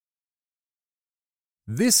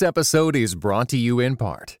This episode is brought to you in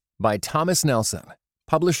part by Thomas Nelson,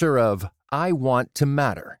 publisher of I Want to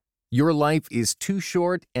Matter. Your life is too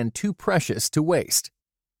short and too precious to waste.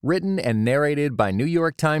 Written and narrated by New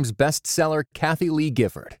York Times bestseller Kathy Lee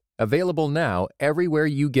Gifford. Available now everywhere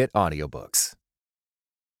you get audiobooks.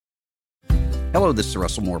 Hello, this is the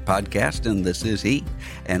Russell Moore Podcast, and this is he.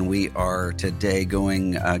 And we are today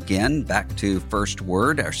going again back to First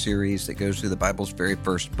Word, our series that goes through the Bible's very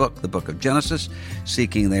first book, the book of Genesis,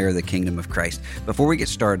 seeking there the kingdom of Christ. Before we get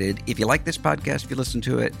started, if you like this podcast, if you listen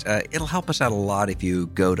to it, it'll help us out a lot if you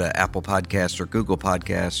go to Apple Podcasts or Google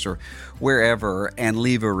Podcasts or wherever and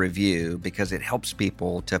leave a review, because it helps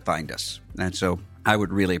people to find us. And so I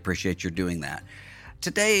would really appreciate your doing that.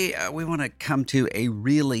 Today, we want to come to a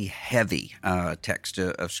really heavy text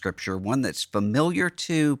of Scripture, one that's familiar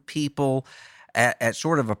to people at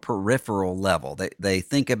sort of a peripheral level. They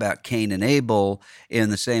think about Cain and Abel in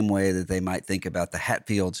the same way that they might think about the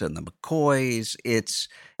Hatfields and the McCoys. It's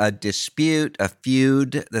a dispute, a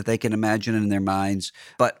feud that they can imagine in their minds,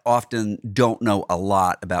 but often don't know a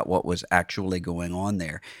lot about what was actually going on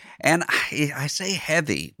there. And I say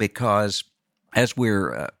heavy because as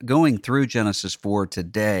we're going through Genesis 4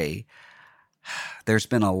 today, there's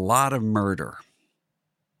been a lot of murder.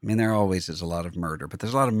 I mean, there always is a lot of murder, but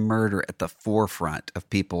there's a lot of murder at the forefront of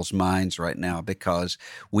people's minds right now because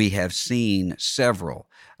we have seen several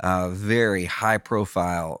very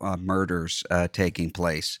high-profile murders taking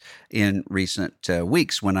place in recent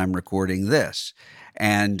weeks when I'm recording this.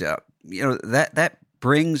 And, that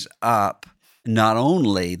brings up not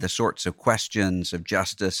only the sorts of questions of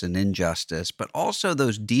justice and injustice, but also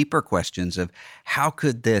those deeper questions of how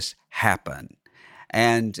could this happen?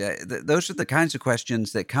 And those are the kinds of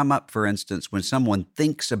questions that come up, for instance, when someone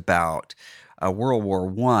thinks about World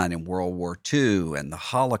War I and World War II and the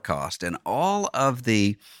Holocaust and all of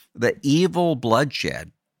the evil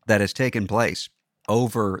bloodshed that has taken place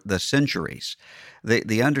over the centuries.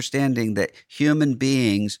 The understanding that human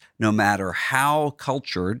beings, no matter how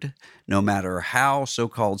cultured, no matter how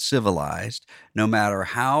so-called civilized, no matter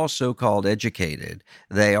how so-called educated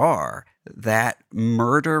they are, that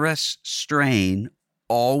murderous strain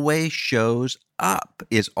always shows up,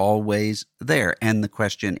 is always there. And the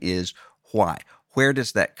question is, why? Where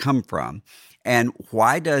does that come from? And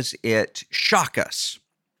why does it shock us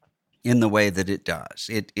in the way that it does?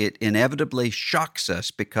 It inevitably shocks us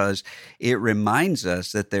because it reminds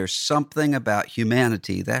us that there's something about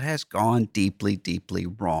humanity that has gone deeply, deeply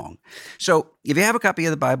wrong. So if you have a copy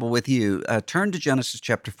of the Bible with you, turn to Genesis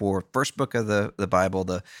chapter 4, first book of the Bible.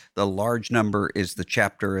 The large number is the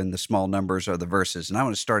chapter and the small numbers are the verses. And I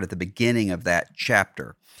want to start at the beginning of that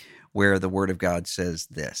chapter, where the Word of God says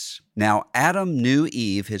this. Now Adam knew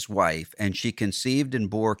Eve, his wife, and she conceived and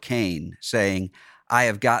bore Cain, saying, I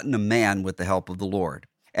have gotten a man with the help of the Lord.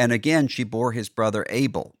 And again she bore his brother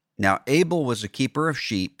Abel. Now Abel was a keeper of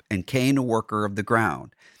sheep, and Cain a worker of the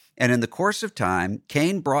ground. And in the course of time,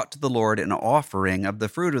 Cain brought to the Lord an offering of the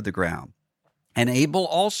fruit of the ground. And Abel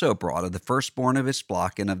also brought of the firstborn of his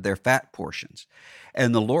flock and of their fat portions.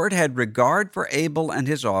 And the Lord had regard for Abel and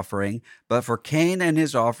his offering, but for Cain and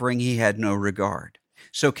his offering he had no regard.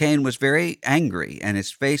 So Cain was very angry, and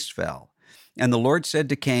his face fell. And the Lord said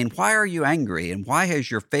to Cain, Why are you angry, and why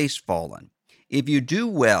has your face fallen? If you do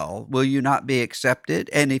well, will you not be accepted?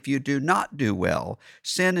 And if you do not do well,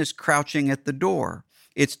 sin is crouching at the door.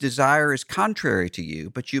 Its desire is contrary to you,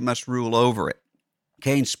 but you must rule over it.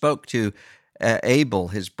 Cain spoke to Abel,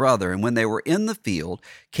 his brother, and when they were in the field,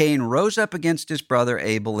 Cain rose up against his brother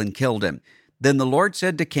Abel and killed him. Then the Lord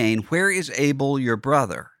said to Cain, Where is Abel your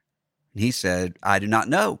brother? And he said, I do not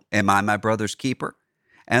know. Am I my brother's keeper?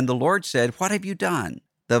 And the Lord said, What have you done?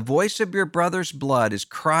 The voice of your brother's blood is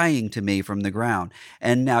crying to me from the ground.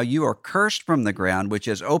 And now you are cursed from the ground, which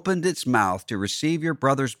has opened its mouth to receive your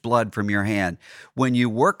brother's blood from your hand. When you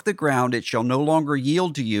work the ground, it shall no longer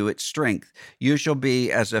yield to you its strength. You shall be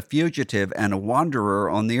as a fugitive and a wanderer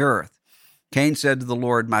on the earth. Cain said to the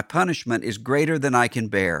Lord, My punishment is greater than I can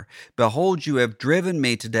bear. Behold, you have driven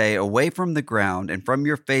me today away from the ground, and from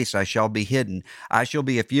your face I shall be hidden. I shall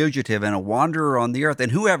be a fugitive and a wanderer on the earth,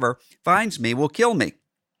 and whoever finds me will kill me.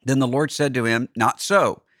 Then the Lord said to him, Not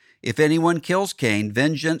so. If anyone kills Cain,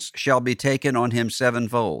 vengeance shall be taken on him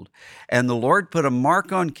sevenfold. And the Lord put a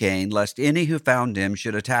mark on Cain, lest any who found him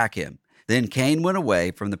should attack him. Then Cain went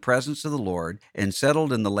away from the presence of the Lord and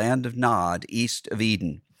settled in the land of Nod, east of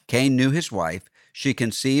Eden. Cain knew his wife. She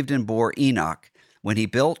conceived and bore Enoch. When he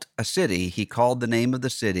built a city, he called the name of the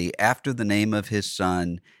city after the name of his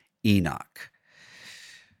son, Enoch.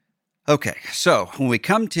 Okay, so when we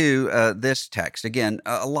come to this text, again,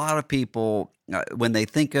 a lot of people, when they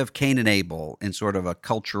think of Cain and Abel in sort of a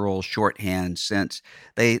cultural shorthand sense,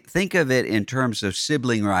 they think of it in terms of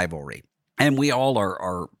sibling rivalry. And we all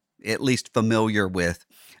are at least familiar with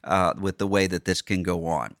the way that this can go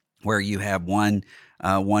on, where you have one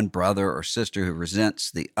brother or sister who resents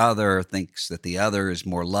the other, thinks that the other is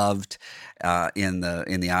more loved in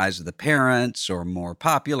the eyes of the parents, or more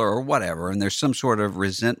popular, or whatever. And there's some sort of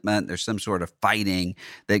resentment. There's some sort of fighting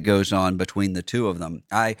that goes on between the two of them.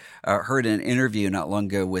 I heard an interview not long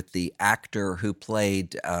ago with the actor who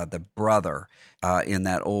played the brother in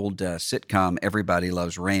that old sitcom Everybody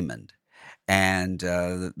Loves Raymond. And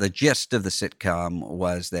the gist of the sitcom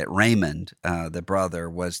was that Raymond, the brother,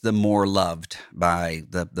 was the more loved by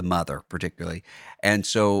the mother, particularly. And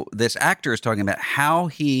so this actor is talking about how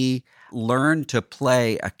he learned to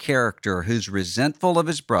play a character who's resentful of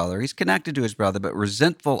his brother. He's connected to his brother, but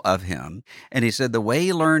resentful of him. And he said the way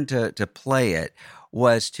he learned to play it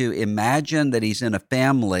was to imagine that he's in a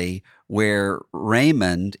family where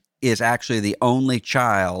Raymond is actually the only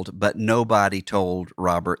child, but nobody told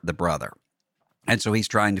Robert, the brother. And so he's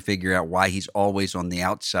trying to figure out why he's always on the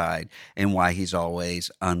outside and why he's always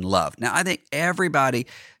unloved. Now, I think everybody,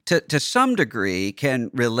 to some degree, can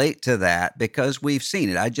relate to that because we've seen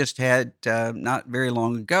it. I just had, not very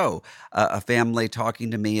long ago, a family talking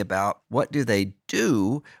to me about what do they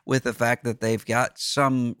do with the fact that they've got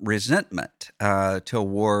some resentment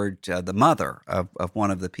toward the mother of one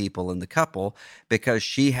of the people in the couple because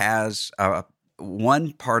she has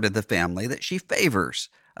one part of the family that she favors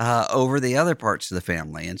over the other parts of the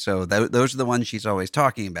family. And so those are the ones she's always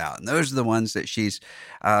talking about. And those are the ones that she's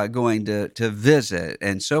going to visit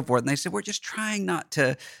and so forth. And they said, we're just trying not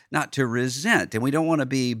to resent, and we don't want to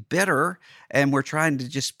be bitter. And we're trying to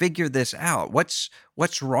just figure this out.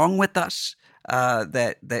 What's wrong with us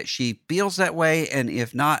that she feels that way? And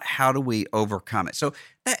if not, how do we overcome it? So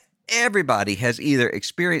that everybody has either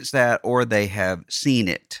experienced that or they have seen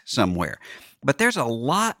it somewhere. But there's a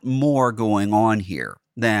lot more going on here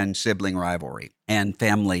than sibling rivalry and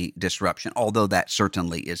family disruption, although that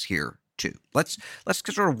certainly is here too. Let's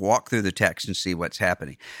sort of walk through the text and see what's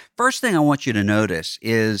happening. First thing I want you to notice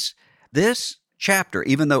is this chapter,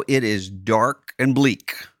 even though it is dark and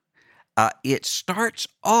bleak, it starts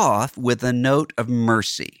off with a note of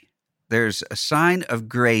mercy. There's a sign of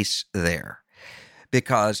grace there.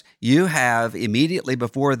 Because you have immediately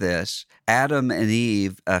before this, Adam and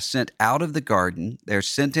Eve sent out of the garden. They're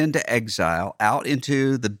sent into exile, out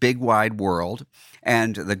into the big wide world,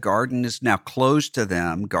 and the garden is now closed to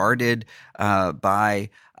them, guarded by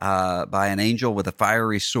an angel with a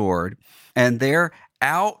fiery sword. And they're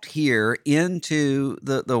out here into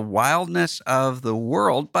the wildness of the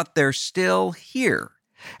world, but they're still here.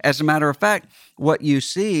 As a matter of fact, what you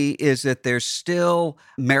see is that there's still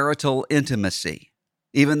marital intimacy.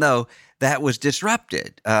 Even though that was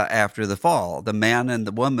disrupted after the fall. The man and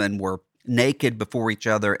the woman were naked before each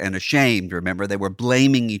other and ashamed. Remember, they were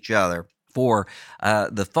blaming each other for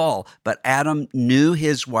the fall. But Adam knew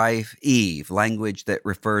his wife Eve, language that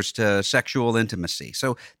refers to sexual intimacy.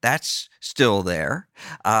 So that's still there.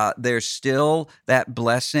 There's still that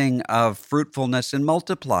blessing of fruitfulness and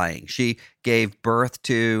multiplying. She gave birth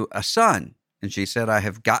to a son. And she said, I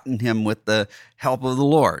have gotten him with the help of the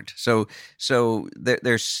Lord. So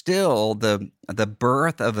there's still the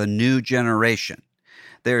birth of a new generation.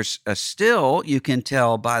 There's still, you can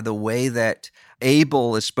tell by the way that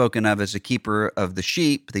Abel is spoken of as a keeper of the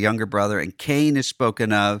sheep, the younger brother, and Cain is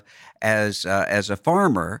spoken of as a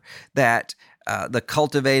farmer, that the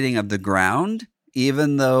cultivating of the ground,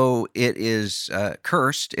 even though it is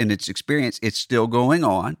cursed in its experience, it's still going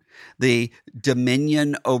on. The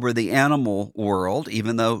dominion over the animal world,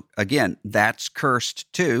 even though, again, that's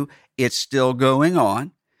cursed too, it's still going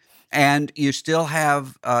on. And you still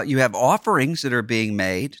have offerings that are being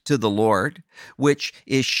made to the Lord, which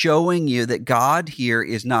is showing you that God here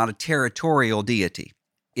is not a territorial deity.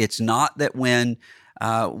 It's not that when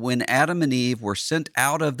Adam and Eve were sent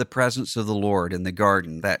out of the presence of the Lord in the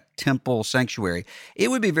garden, that temple sanctuary, it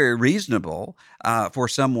would be very reasonable for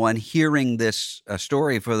someone hearing this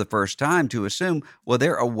story for the first time to assume, well,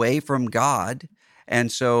 they're away from God,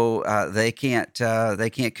 and so they can't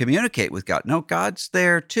communicate with God. No, God's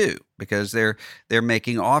there too, because they're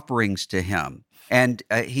making offerings to Him. And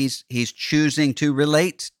he's choosing to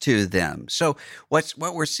relate to them. So what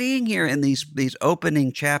we're seeing here in these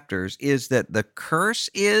opening chapters is that the curse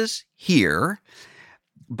is here,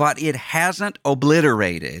 but it hasn't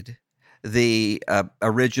obliterated the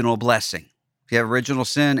original blessing. You have original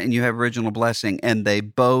sin and you have original blessing, and they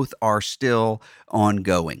both are still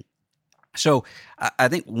ongoing. So I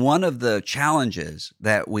think one of the challenges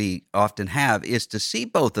that we often have is to see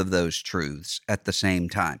both of those truths at the same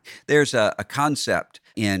time. There's a concept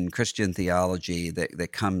in Christian theology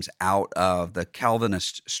that comes out of the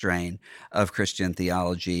Calvinist strain of Christian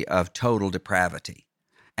theology of total depravity.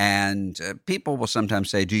 And people will sometimes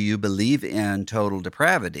say, do you believe in total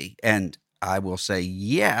depravity? And I will say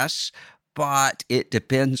yes, but it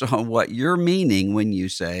depends on what you're meaning when you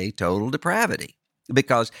say total depravity.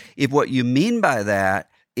 Because if what you mean by that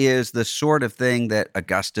is the sort of thing that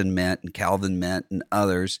Augustine meant and Calvin meant and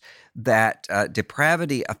others, that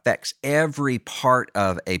depravity affects every part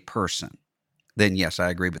of a person, then yes, I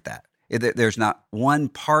agree with that. There's not one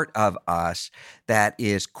part of us that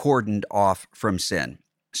is cordoned off from sin.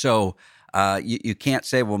 So you can't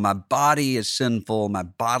say, well, my body is sinful, my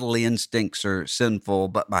bodily instincts are sinful,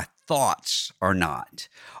 but my thoughts are not.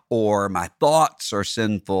 Or my thoughts are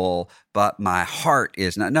sinful, but my heart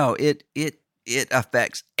is not. No, it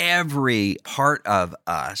affects every part of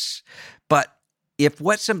us. But if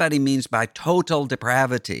what somebody means by total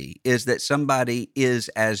depravity is that somebody is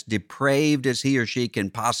as depraved as he or she can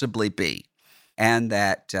possibly be, and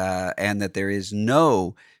that there is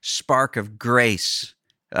no spark of grace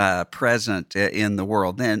present in the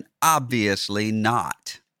world, then obviously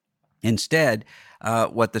not. Instead,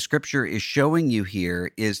 what the scripture is showing you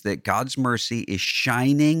here is that God's mercy is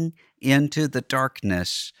shining into the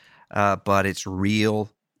darkness, but it's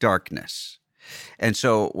real darkness. And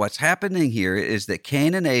so what's happening here is that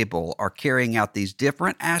Cain and Abel are carrying out these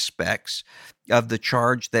different aspects of the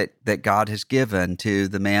charge that God has given to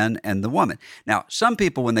the man and the woman. Now, some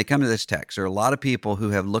people, when they come to this text, there are a lot of people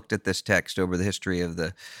who have looked at this text over the history of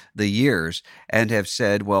the years and have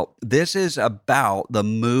said, well, this is about the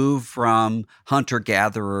move from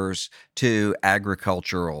hunter-gatherers to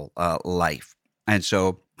agricultural life. And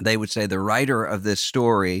so they would say the writer of this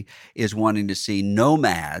story is wanting to see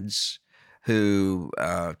nomads who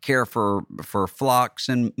care for flocks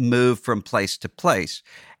and move from place to place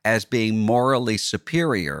as being morally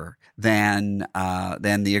superior than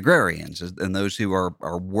the agrarians and those who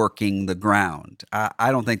are working the ground.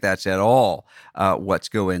 I don't think that's at all what's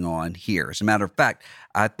going on here. As a matter of fact,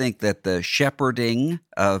 I think that the shepherding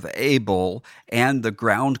of Abel and the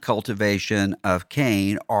ground cultivation of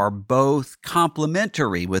Cain are both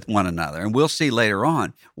complementary with one another. And we'll see later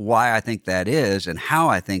on why I think that is and how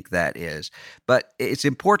I think that is. But it's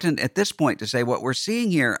important at this point to say what we're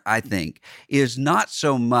seeing here, I think, is not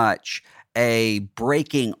so much a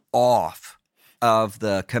breaking off of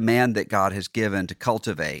the command that God has given to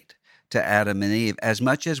cultivate to Adam and Eve, as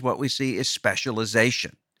much as what we see is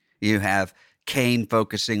specialization. You have Cain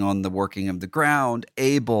focusing on the working of the ground,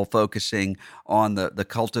 Abel focusing on the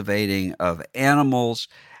cultivating of animals.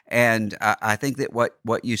 And I think that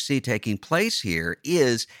what you see taking place here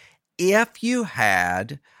is if you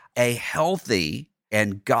had a healthy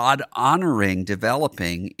and God-honoring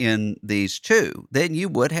developing in these two, then you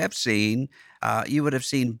would have seen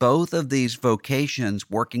both of these vocations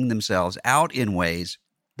working themselves out in ways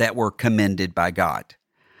that were commended by God.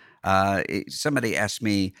 Somebody asked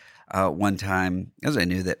me one time, as I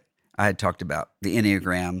knew that I had talked about the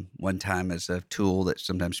Enneagram one time as a tool that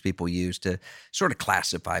sometimes people use to sort of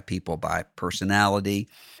classify people by personality,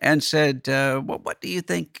 and said, well, what do you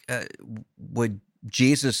think would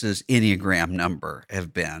Jesus's Enneagram number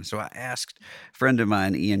have been? So I asked a friend of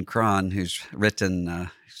mine, Ian Cron, who's written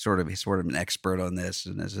he's sort of an expert on this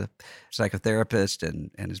and is a psychotherapist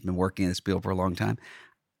and has been working in this field for a long time.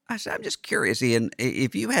 I said, I'm just curious, Ian,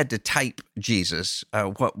 if you had to type Jesus,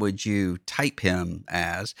 what would you type him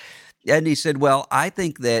as? And he said, well, I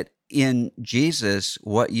think that in Jesus,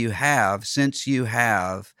 what you have, since you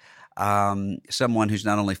have someone who's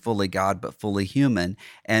not only fully God, but fully human,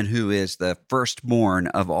 and who is the firstborn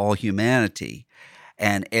of all humanity,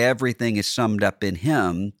 and everything is summed up in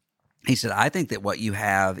him, he said, I think that what you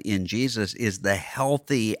have in Jesus is the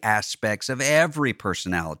healthy aspects of every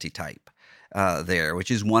personality type there,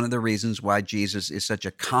 which is one of the reasons why Jesus is such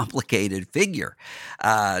a complicated figure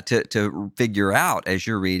to figure out as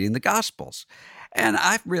you're reading the Gospels. And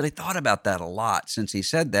I've really thought about that a lot since he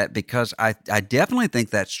said that, because I definitely think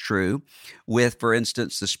that's true with, for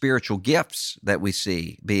instance, the spiritual gifts that we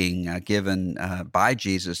see being given by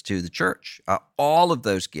Jesus to the church. All of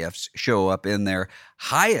those gifts show up in their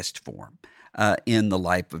highest form in the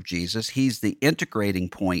life of Jesus. He's the integrating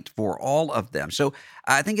point for all of them. So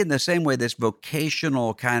I think in the same way, this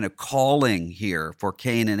vocational kind of calling here for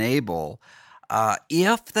Cain and Abel,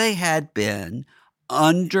 if they had been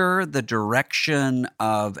under the direction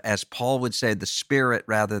of, as Paul would say, the Spirit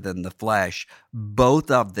rather than the flesh, both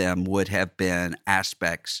of them would have been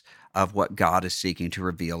aspects of what God is seeking to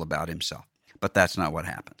reveal about himself. But that's not what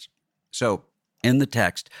happens. So in the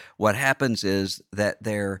text, what happens is that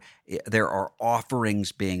there are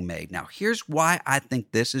offerings being made. Now, here's why I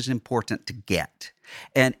think this is important to get.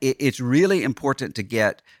 And it's really important to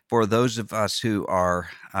get for those of us who are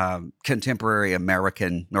contemporary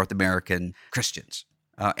North American Christians.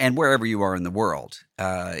 And wherever you are in the world,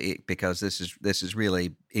 because this is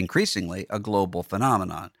really increasingly a global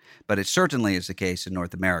phenomenon, but it certainly is the case in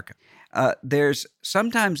North America. There's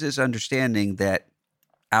sometimes this understanding that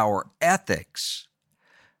our ethics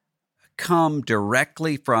come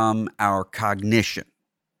directly from our cognition.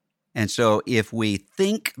 And so if we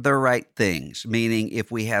think the right things, meaning if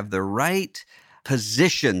we have the right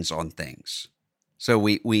positions on things, so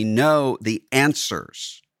we know the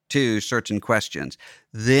answers to certain questions,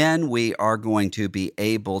 then we are going to be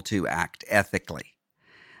able to act ethically.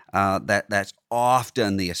 That's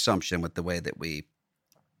often the assumption with the way that we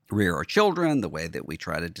rear our children, the way that we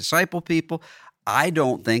try to disciple people. I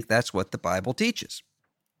don't think that's what the Bible teaches.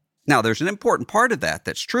 Now, there's an important part of that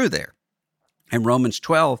that's true there. And Romans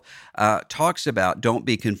 12 talks about don't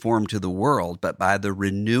be conformed to the world, but by the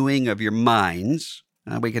renewing of your minds.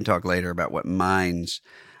 We can talk later about what minds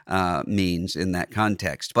means in that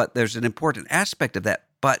context. But there's an important aspect of that.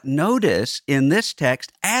 But notice in this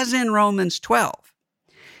text, as in Romans 12,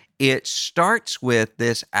 it starts with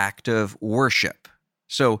this act of worship.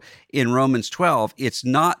 So in Romans 12, it's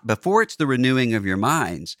not, before it's the renewing of your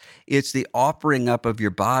minds, it's the offering up of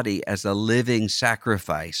your body as a living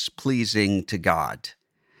sacrifice pleasing to God.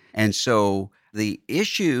 And so the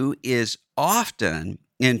issue is often,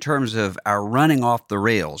 in terms of our running off the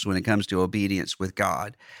rails when it comes to obedience with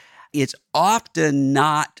God, it's often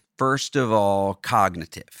not, first of all,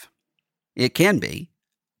 cognitive. It can be.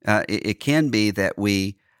 It can be that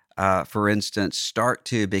we, for instance, start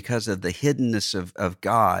to, because of the hiddenness of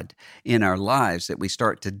God in our lives, that we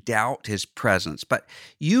start to doubt his presence. But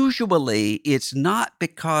usually it's not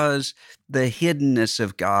because the hiddenness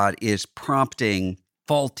of God is prompting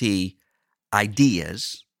faulty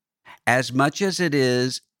ideas, as much as it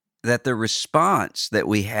is that the response that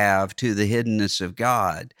we have to the hiddenness of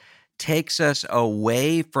God takes us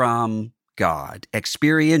away from God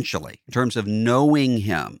experientially, in terms of knowing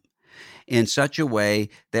him, in such a way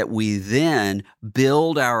that we then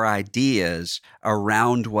build our ideas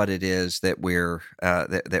around what it is that we're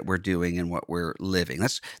doing and what we're living.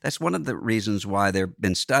 That's one of the reasons why there have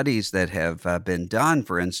been studies that have been done,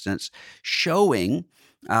 for instance, showing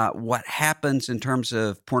what happens in terms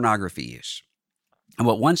of pornography use. And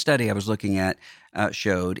what one study I was looking at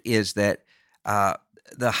showed is that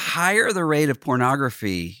the higher the rate of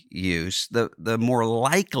pornography use, the more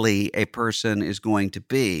likely a person is going to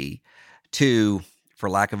be to, for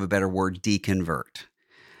lack of a better word, deconvert.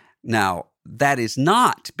 Now, that is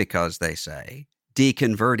not because, they say,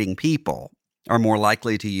 deconverting people are more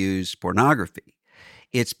likely to use pornography.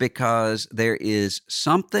 It's because there is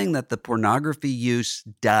something that the pornography use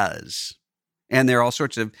does. And there are all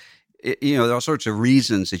sorts of,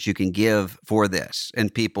 reasons that you can give for this.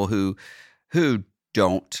 And people who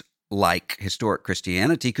don't like historic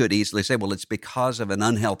Christianity could easily say, well, it's because of an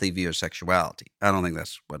unhealthy view of sexuality. I don't think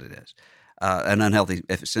that's what it is. An unhealthy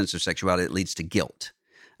sense of sexuality that leads to guilt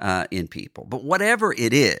in people. But whatever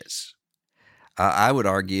it is, I would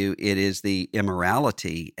argue it is the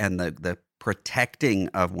immorality and the protecting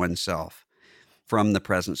of oneself from the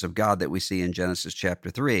presence of God that we see in Genesis chapter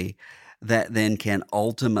 3 that then can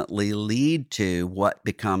ultimately lead to what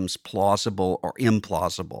becomes plausible or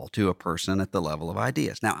implausible to a person at the level of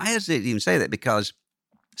ideas. Now, I hesitate to even say that because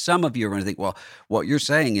some of you are going to think, well, what you're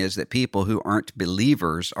saying is that people who aren't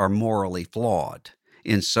believers are morally flawed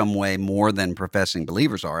in some way more than professing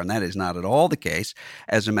believers are, and that is not at all the case.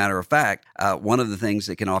 As a matter of fact, one of the things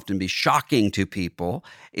that can often be shocking to people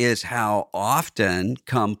is how often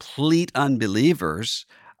complete unbelievers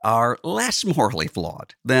are less morally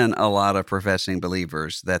flawed than a lot of professing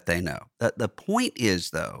believers that they know. The point is,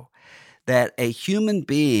 though, that a human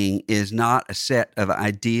being is not a set of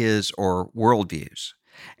ideas or worldviews,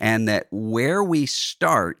 and that where we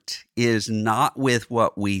start is not with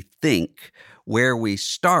what we think. Where we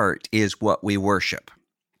start is what we worship.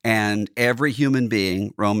 And every human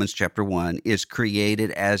being, Romans chapter 1, is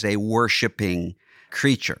created as a worshiping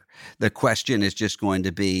creature. The question is just going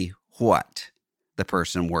to be what the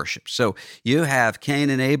person worships. So you have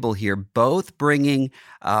Cain and Abel here both bringing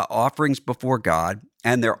offerings before God,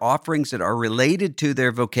 and they're offerings that are related to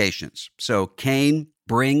their vocations. So Cain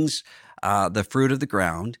brings the fruit of the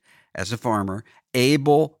ground as a farmer.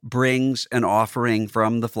 Abel brings an offering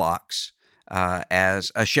from the flocks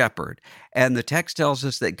as a shepherd. And the text tells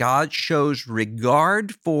us that God shows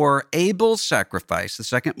regard for Abel's sacrifice, the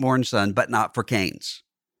second-born son, but not for Cain's.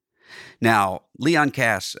 Now, Leon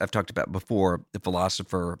Kass, I've talked about before, the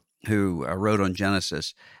philosopher who wrote on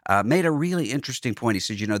Genesis, made a really interesting point. He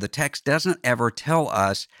said, the text doesn't ever tell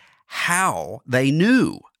us how they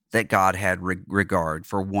knew that God had regard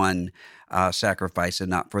for one sacrifice and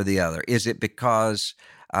not for the other. Is it because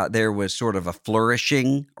there was sort of a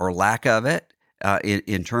flourishing or lack of it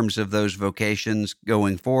in terms of those vocations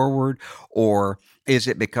going forward? Or is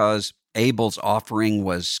it because Abel's offering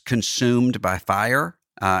was consumed by fire,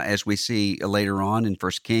 as we see later on in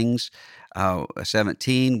 1 Kings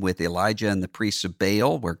 17 with Elijah and the priests of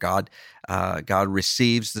Baal, where God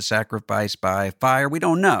receives the sacrifice by fire? We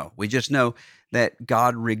don't know. We just know that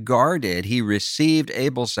God he received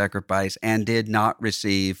Abel's sacrifice and did not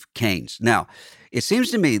receive Cain's. Now, it seems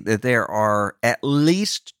to me that there are at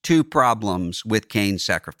least two problems with Cain's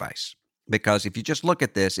sacrifice, because if you just look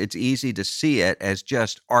at this, it's easy to see it as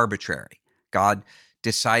just arbitrary. God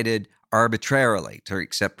decided arbitrarily to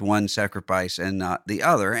accept one sacrifice and not the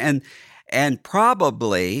other. And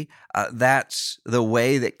probably that's the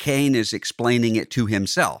way that Cain is explaining it to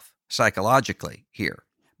himself psychologically here.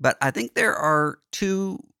 But I think there are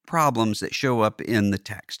two problems that show up in the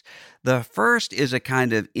text. The first is a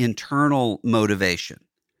kind of internal motivation,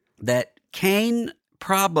 that Cain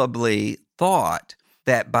probably thought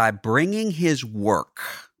that by bringing his work,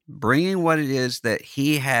 bringing what it is that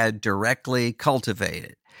he had directly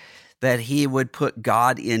cultivated, that he would put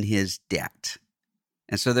God in his debt.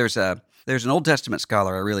 And so there's an Old Testament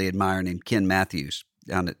scholar I really admire named Ken Matthews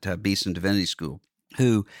down at Beeson Divinity School,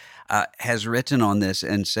 who has written on this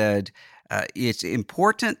and said it's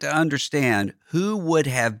important to understand who would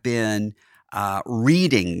have been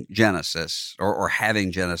reading Genesis or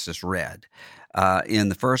having Genesis read in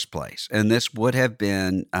the first place. And this would have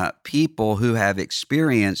been people who have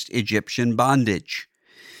experienced Egyptian bondage.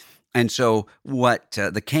 And so what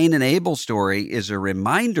the Cain and Abel story is a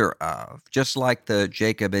reminder of, just like the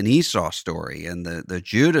Jacob and Esau story and the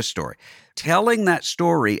Judah story, telling that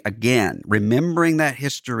story again, remembering that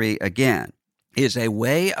history again, is a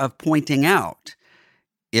way of pointing out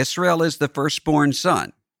Israel is the firstborn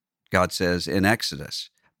son, God says in Exodus,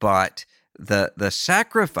 but the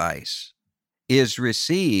sacrifice is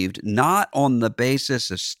received not on the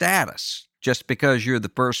basis of status, just because you're the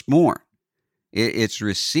firstborn. It's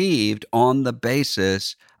received on the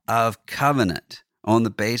basis of covenant, on the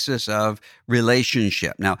basis of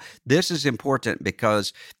relationship. Now, this is important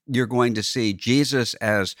because you're going to see Jesus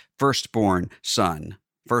as firstborn son,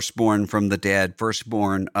 firstborn from the dead,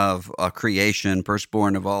 firstborn of creation,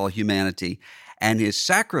 firstborn of all humanity. And his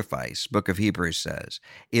sacrifice, Book of Hebrews says,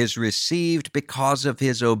 is received because of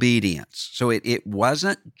his obedience. So it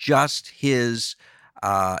wasn't just his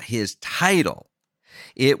title.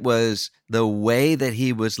 It was the way that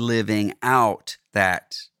he was living out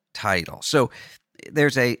that title. So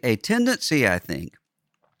there's a tendency, I think,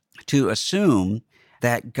 to assume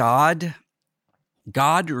that God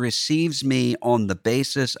receives me on the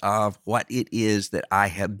basis of what it is that I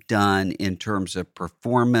have done in terms of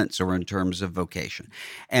performance or in terms of vocation.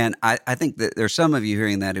 And I think that there's some of you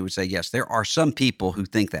hearing that who would say, yes, there are some people who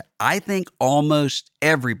think that. I think almost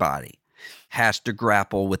everybody has to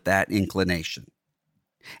grapple with that inclination.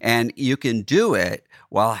 And you can do it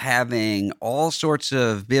while having all sorts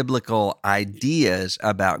of biblical ideas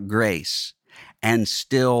about grace and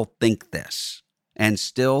still think this, and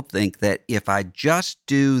still think that if I just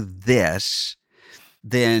do this,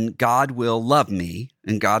 then God will love me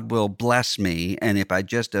and God will bless me. And if I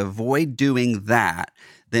just avoid doing that,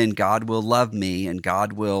 then God will love me and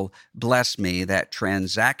God will bless me, that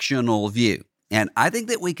transactional view. And I think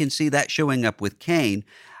that we can see that showing up with Cain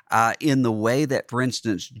in the way that, for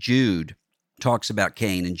instance, Jude talks about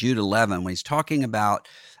Cain in Jude 11, when he's talking about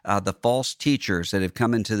the false teachers that have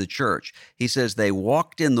come into the church. He says they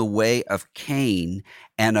walked in the way of Cain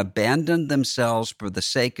and abandoned themselves for the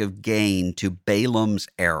sake of gain to Balaam's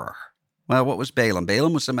error. Well, what was Balaam?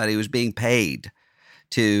 Balaam was somebody who was being paid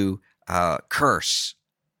to curse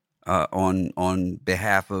on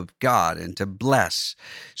behalf of God and to bless.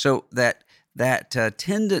 So that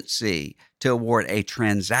tendency toward a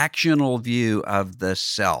transactional view of the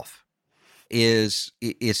self is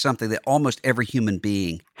something that almost every human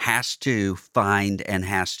being has to find and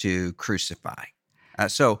has to crucify.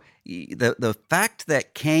 So the fact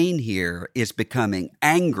that Cain here is becoming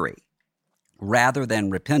angry rather than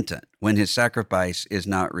repentant when his sacrifice is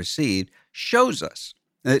not received shows us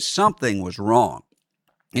that something was wrong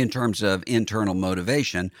in terms of internal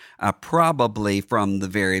motivation, probably from the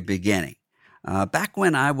very beginning. Back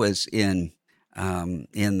when I was in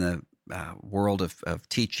in the world of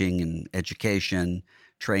teaching and education,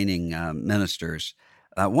 training ministers.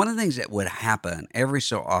 One of the things that would happen every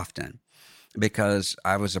so often, because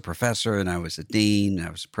I was a professor and I was a dean, I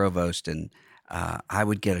was a provost, and I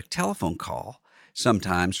would get a telephone call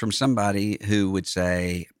sometimes from somebody who would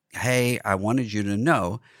say, "Hey, I wanted you to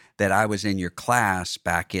know that I was in your class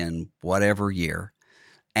back in whatever year,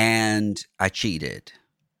 and I cheated.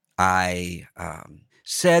 I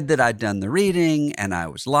said that I'd done the reading and I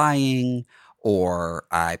was lying, or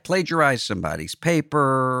I plagiarized somebody's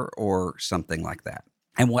paper or something like that."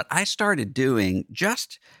 And what I started doing,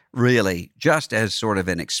 just as sort of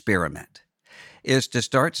an experiment, is to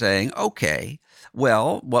start saying, okay,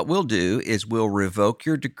 well, what we'll do is we'll revoke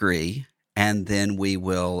your degree, and then we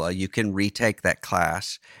will, you can retake that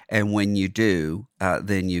class. And when you do,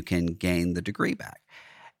 then you can gain the degree back.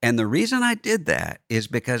 And the reason I did that is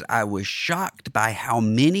because I was shocked by how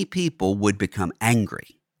many people would become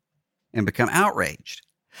angry and become outraged,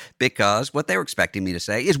 because what they were expecting me to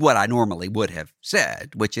say is what I normally would have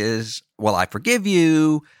said, which is, well, I forgive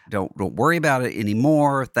you. Don't worry about it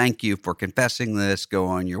anymore. Thank you for confessing this. Go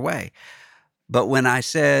on your way. But when I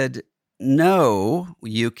said, no,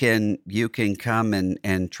 you can come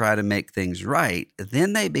and try to make things right,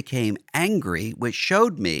 then they became angry, which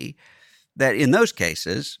showed me that in those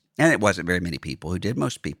cases, and it wasn't very many people who did,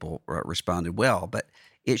 most people responded well, but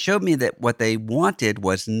it showed me that what they wanted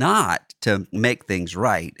was not to make things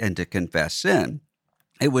right and to confess sin.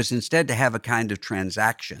 It was instead to have a kind of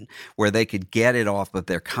transaction where they could get it off of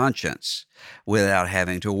their conscience without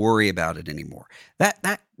having to worry about it anymore.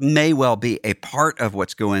 That may well be a part of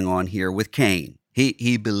what's going on here with Cain.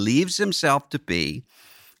 He believes himself to be,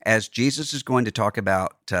 as Jesus is going to talk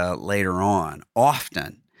about later on,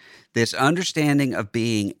 often, this understanding of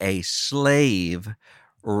being a slave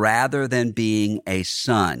rather than being a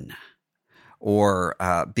son, or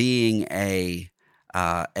being an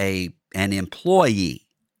employee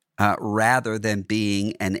rather than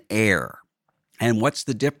being an heir. And what's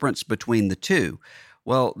the difference between the two?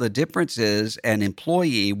 Well, the difference is an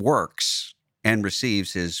employee works and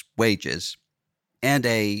receives his wages, and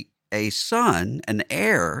a son, an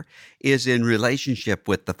heir, is in relationship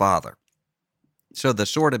with the father. So the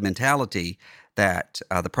sort of mentality that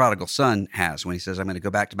the prodigal son has when he says, I'm going to go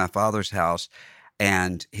back to my father's house,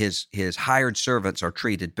 and his hired servants are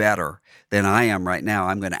treated better than I am right now,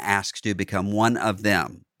 I'm going to ask to become one of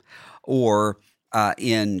them. Or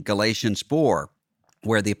in Galatians 4,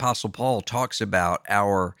 where the Apostle Paul talks about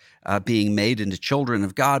our being made into children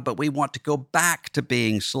of God, but we want to go back to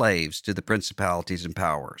being slaves to the principalities and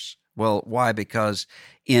powers. Well, why? Because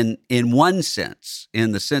in one sense,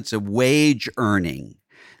 in the sense of wage earning,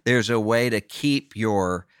 there's a way to keep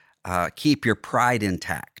your pride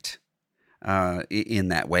intact in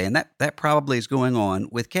that way. And that probably is going on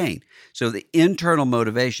with Cain. So the internal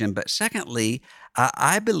motivation, but secondly,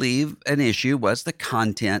 I believe an issue was the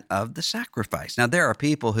content of the sacrifice. Now, there are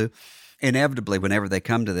people who inevitably, whenever they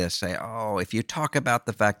come to this, say, oh, if you talk about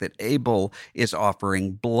the fact that Abel is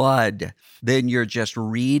offering blood, then you're just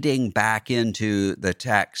reading back into the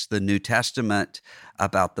text, the New Testament,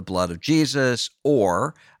 about the blood of Jesus,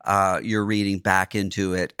 or you're reading back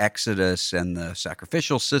into it Exodus and the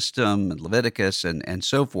sacrificial system and Leviticus and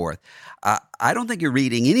so forth. I don't think you're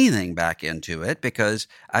reading anything back into it, because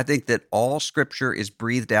I think that all Scripture is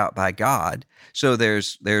breathed out by God. So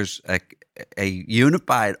there's a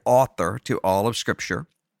unified author to all of Scripture,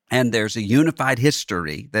 and there's a unified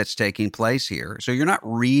history that's taking place here. So you're not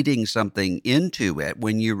reading something into it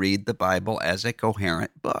when you read the Bible as a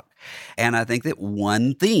coherent book. And I think that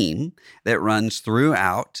one theme that runs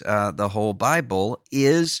throughout the whole Bible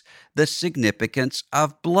is the significance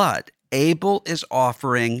of blood. Abel is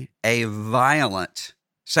offering a violent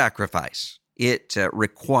sacrifice. It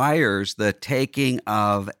requires the taking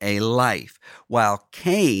of a life, while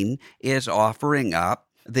Cain is offering up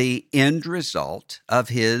the end result of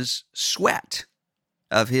his sweat,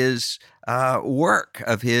 of his work,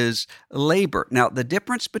 of his labor. Now, the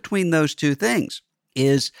difference between those two things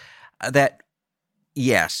is that,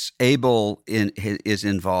 yes, Abel is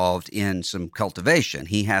involved in some cultivation.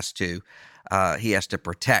 He has to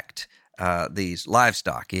protect these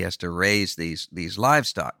livestock. He has to raise these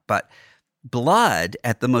livestock, but blood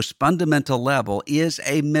at the most fundamental level is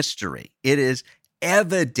a mystery. It is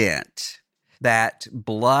evident that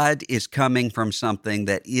blood is coming from something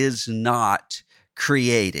that is not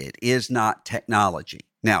created, is not technology.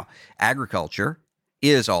 Now, agriculture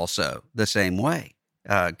is also the same way.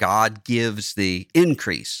 God gives the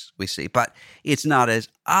increase, we see, but it's not as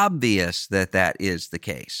obvious that is the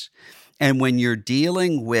case. And when you're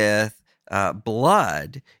dealing with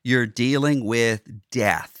blood, you're dealing with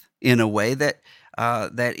death in a way that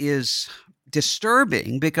that is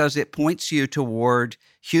disturbing because it points you toward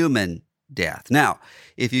human death. Now,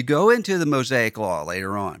 if you go into the Mosaic Law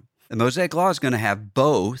later on, the Mosaic Law is going to have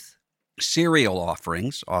both cereal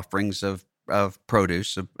offerings, offerings of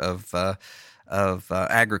produce, of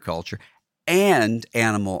agriculture, and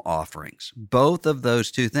animal offerings. Both of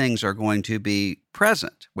those two things are going to be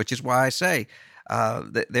present, which is why I say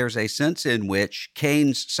that there's a sense in which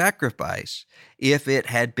Cain's sacrifice, if it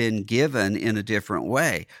had been given in a different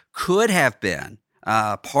way, could have been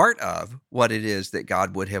part of what it is that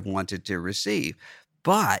God would have wanted to receive.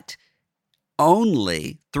 But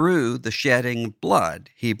only through the shedding of blood,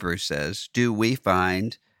 Hebrews says, do we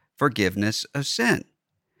find forgiveness of sin.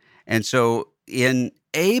 And so in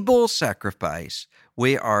Abel's sacrifice,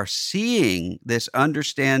 we are seeing this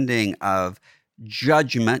understanding of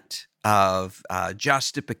judgment, of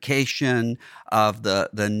justification, of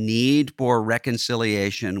the need for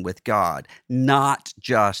reconciliation with God, not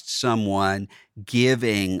just someone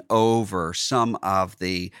giving over some of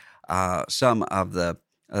the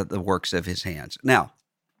works of his hands. Now,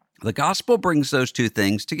 the gospel brings those two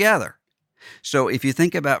things together. So if you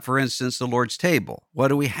think about, for instance, the Lord's table, what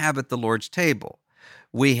do we have at the Lord's table?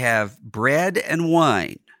 We have bread and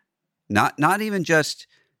wine, not just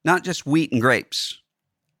wheat and grapes.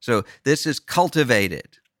 So this is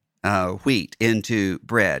cultivated wheat into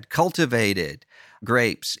bread, cultivated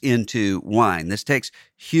grapes into wine. This takes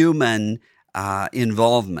human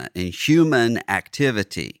involvement and human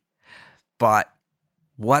activity. But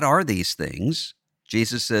what are these things?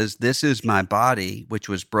 Jesus says, "This is my body, which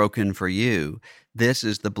was broken for you. This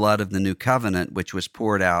is the blood of the new covenant, which was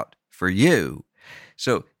poured out for you."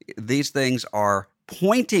 So these things are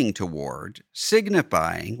pointing toward,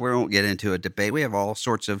 signifying. We won't get into a debate. We have all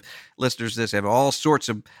sorts of listeners. This have all sorts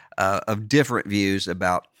of different views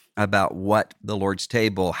about what the Lord's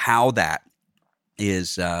table, how that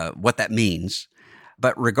is, what that means.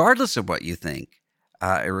 But regardless of what you think,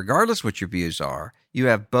 regardless what your views are, you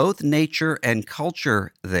have both nature and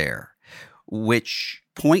culture there, which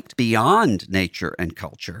point beyond nature and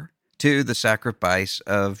culture to the sacrifice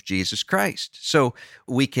of Jesus Christ. So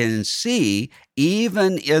we can see,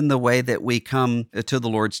 even in the way that we come to the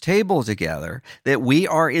Lord's table together, that we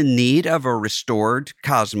are in need of a restored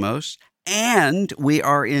cosmos, and we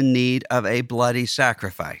are in need of a bloody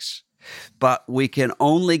sacrifice. But we can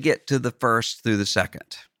only get to the first through the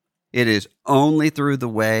second. It is only through the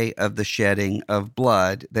way of the shedding of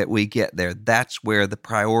blood that we get there. That's where the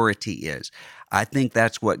priority is. I think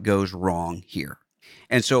that's what goes wrong here.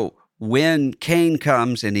 And so when Cain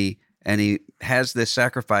comes and he has this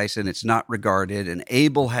sacrifice and it's not regarded, and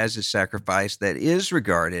Abel has his sacrifice that is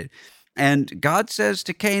regarded, and God says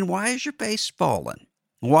to Cain, "Why is your face fallen?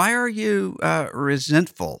 Why are you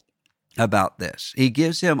resentful about this?" He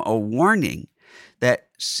gives him a warning that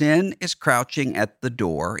sin is crouching at the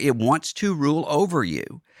door. It wants to rule over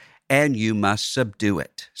you, and you must subdue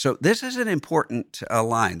it. So this is an important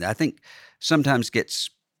line that I think sometimes gets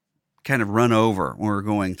kind of run over when we're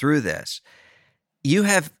going through this. You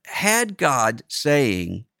have had God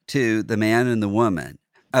saying to the man and the woman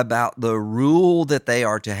about the rule that they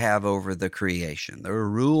are to have over the creation, the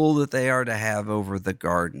rule that they are to have over the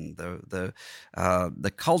garden, the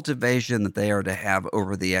cultivation that they are to have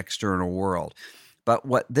over the external world. But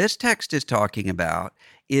what this text is talking about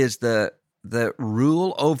is the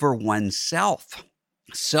rule over oneself,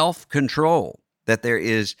 self-control, that there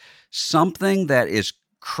is something that is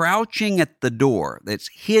crouching at the door, that's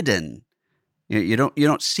hidden. You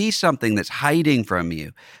don't see something that's hiding from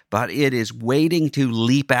you, but it is waiting to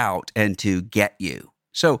leap out and to get you.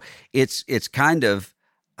 So it's kind of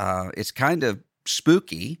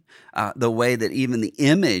spooky the way that even the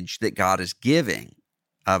image that God is giving,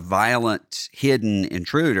 a violent, hidden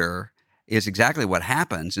intruder, is exactly what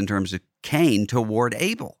happens in terms of Cain toward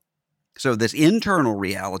Abel. So this internal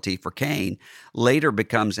reality for Cain later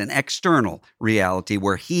becomes an external reality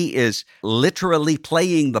where he is literally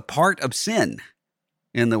playing the part of sin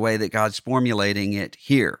in the way that God's formulating it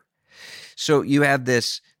here. So you have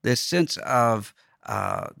this sense of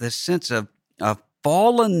fallenness,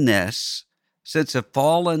 sense of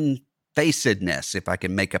fallen facedness, if I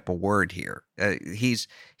can make up a word here.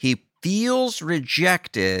 He feels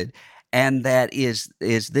rejected, and that is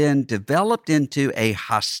then developed into a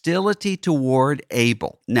hostility toward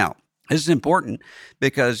Abel. Now, this is important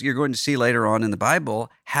because you're going to see later on in the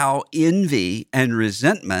Bible how envy and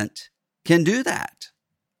resentment can do that,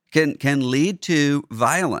 can lead to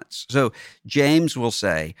violence. So James will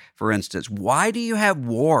say, for instance, "Why do you have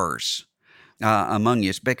wars among you?"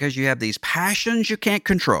 It's because you have these passions you can't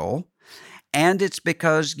control, and it's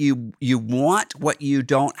because you want what you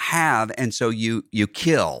don't have, and so you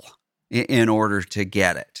kill in order to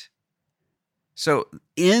get it. So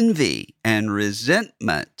envy and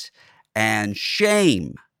resentment and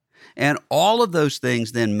shame and all of those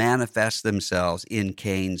things then manifest themselves in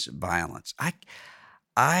Cain's violence. I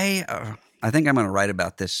think I'm going to write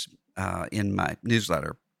about this in my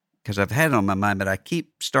newsletter because I've had it on my mind, but I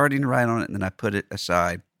keep starting to write on it and then I put it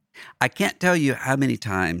aside. I can't tell you how many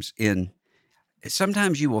times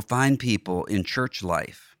sometimes you will find people in church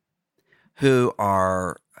life who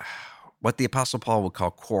are what the Apostle Paul would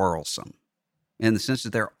call quarrelsome, in the sense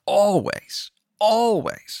that they're always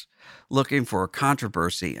looking for a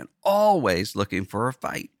controversy and always looking for a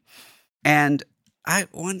fight. And I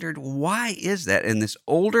wondered, why is that? And this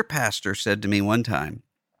older pastor said to me one time,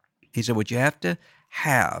 he said, what you have to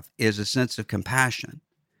have is a sense of compassion,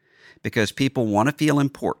 because people want to feel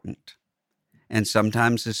important. And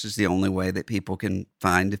sometimes this is the only way that people can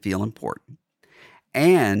find to feel important.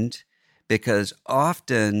 And because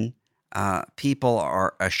often people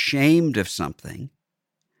are ashamed of something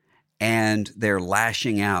and they're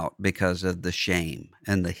lashing out because of the shame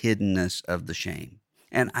and the hiddenness of the shame.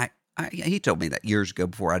 And he told me that years ago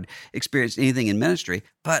before I'd experienced anything in ministry.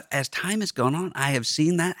 But as time has gone on, I have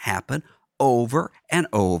seen that happen over and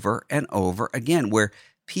over and over again, where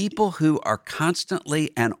people who are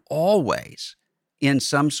constantly and always in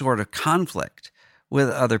some sort of conflict with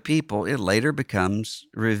other people, it later becomes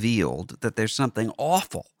revealed that there's something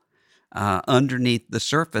awful underneath the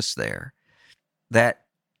surface there, that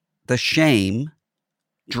the shame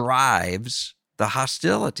drives the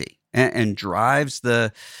hostility and drives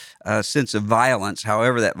the sense of violence,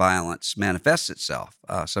 however that violence manifests itself,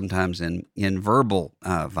 sometimes in verbal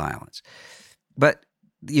violence. But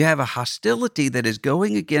you have a hostility that is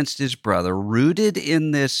going against his brother, rooted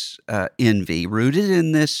in this envy, rooted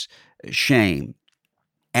in this shame.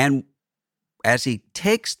 And as he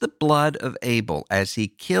takes the blood of Abel, as he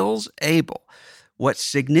kills Abel, what's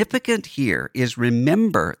significant here is,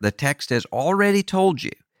 remember, the text has already told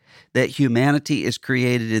you that humanity is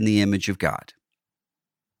created in the image of God.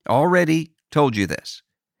 Already told you this.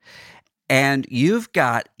 And you've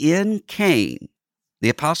got in Cain, the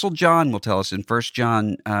Apostle John will tell us in 1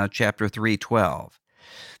 John chapter 3:12,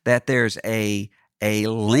 that there's a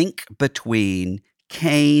link between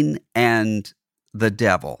Cain and the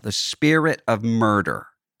devil, the spirit of murder.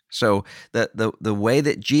 So the way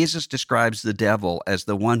that Jesus describes the devil as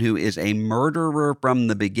the one who is a murderer from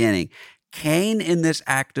the beginning, Cain in this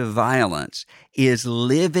act of violence is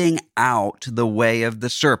living out the way of the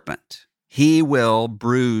serpent. He will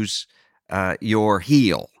bruise your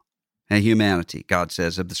heel. And humanity, God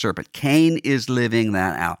says, of the serpent. Cain is living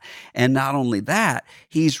that out. And not only that,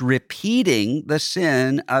 he's repeating the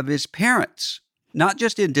sin of his parents, not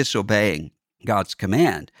just in disobeying God's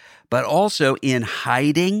command, but also in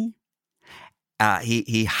hiding.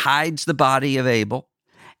 He hides the body of Abel,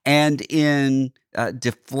 and in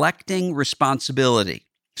deflecting responsibility.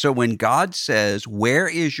 So when God says, "Where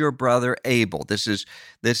is your brother Abel?" This is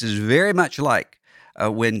very much like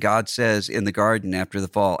when God says in the garden after the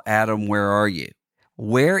fall, "Adam, where are you?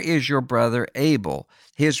 Where is your brother Abel?"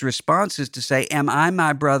 His response is to say, "Am I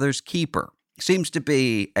my brother's keeper?" Seems to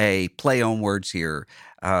be a play on words here,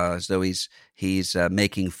 as though he's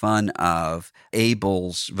making fun of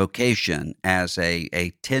Abel's vocation as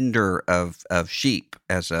a tender of sheep,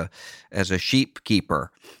 as a sheep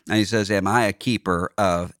keeper. And he says, "Am I a keeper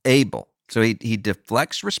of Abel?" So he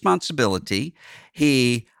deflects responsibility.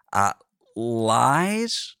 He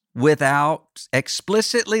lies without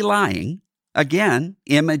explicitly lying, again,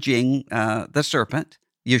 imaging the serpent.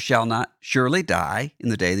 "You shall not surely die. In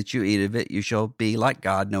the day that you eat of it, you shall be like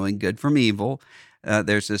God, knowing good from evil."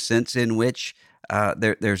 There's a sense in which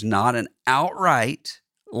there's not an outright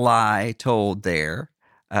lie told there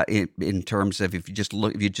in terms of if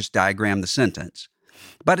you just diagram the sentence,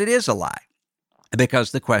 but it is a lie.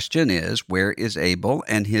 Because the question is, where is Abel?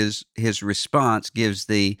 And his response gives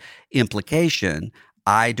the implication,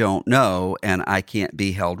 I don't know, and I can't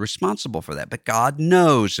be held responsible for that. But God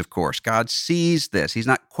knows, of course. God sees this. He's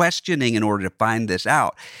not questioning in order to find this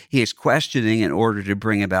out. He is questioning in order to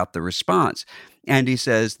bring about the response. And he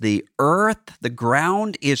says, the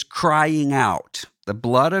ground is crying out. The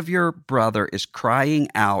blood of your brother is crying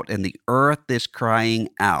out, and the earth is crying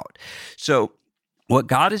out. So what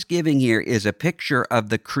God is giving here is a picture of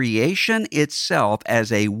the creation itself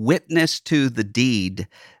as a witness to the deed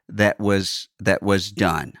that was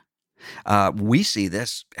done. We see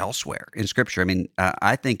this elsewhere in Scripture. I mean,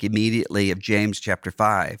 I think immediately of James chapter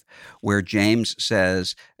 5, where James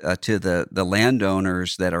says to the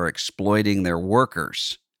landowners that are exploiting their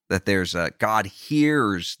workers, that God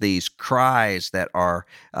hears these cries that are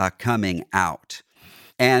coming out.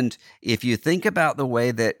 And if you think about the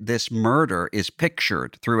way that this murder is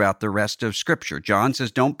pictured throughout the rest of Scripture, John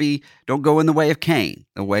says, don't go in the way of Cain,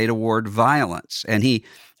 the way toward violence. And he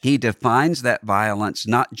defines that violence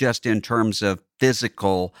not just in terms of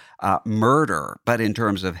physical murder, but in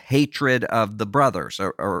terms of hatred of the brothers,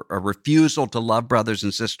 or a refusal to love brothers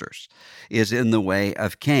and sisters is in the way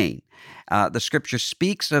of Cain. The Scripture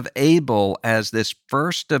speaks of Abel as this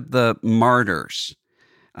first of the martyrs.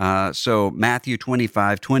 So Matthew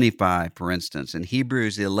 25:25, for instance, and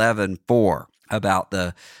Hebrews 11:4 about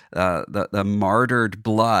the martyred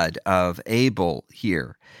blood of Abel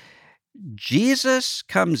here. Jesus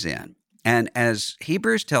comes in, and as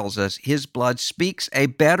Hebrews tells us, his blood speaks a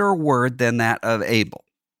better word than that of Abel.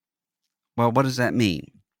 Well, what does that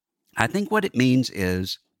mean? I think what it means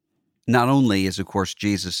is not only is, of course,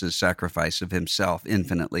 Jesus' sacrifice of himself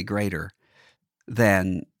infinitely greater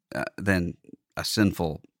than a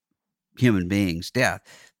sinful human being's death,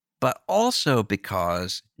 but also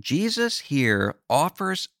because Jesus here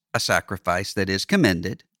offers a sacrifice that is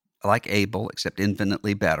commended, like Abel, except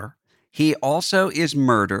infinitely better. He also is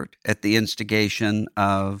murdered at the instigation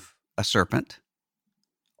of a serpent,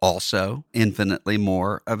 also infinitely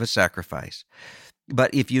more of a sacrifice.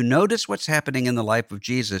 But if you notice what's happening in the life of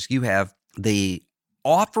Jesus, you have the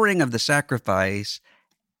offering of the sacrifice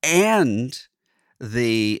and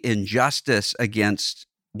the injustice against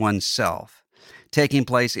oneself taking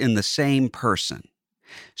place in the same person.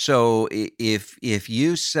 So if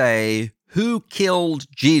you say, who killed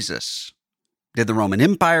Jesus? Did the Roman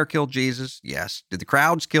Empire kill Jesus? Yes. Did the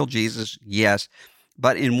crowds kill Jesus? Yes.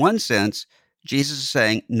 But in one sense, Jesus is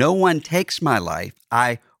saying, no one takes my life.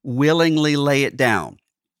 I willingly lay it down.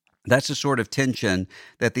 That's the sort of tension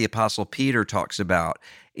that the Apostle Peter talks about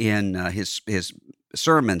in his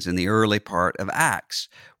sermons in the early part of Acts,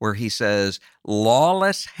 where he says,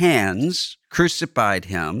 lawless hands crucified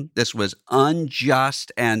him. This was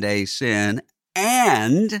unjust and a sin,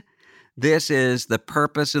 and this is the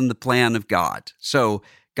purpose and the plan of God. So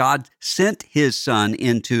God sent his Son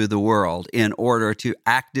into the world in order to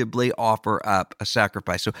actively offer up a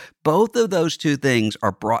sacrifice. So both of those two things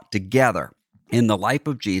are brought together in the life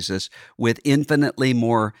of Jesus with infinitely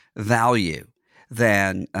more value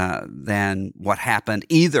than what happened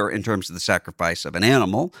either in terms of the sacrifice of an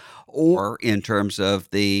animal or in terms of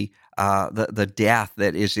the death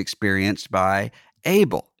that is experienced by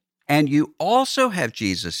Abel. And you also have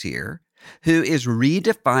Jesus here who is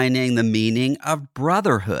redefining the meaning of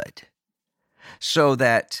brotherhood, so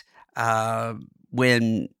that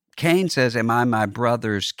when Cain says, am I my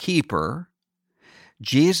brother's keeper?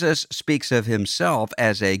 Jesus speaks of himself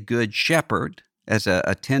as a good shepherd, as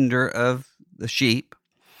a tender of the sheep.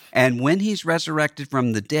 And when he's resurrected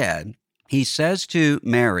from the dead, he says to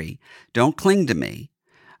Mary, don't cling to me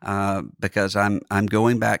because I'm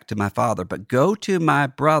going back to my Father, but go to my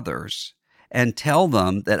brothers and tell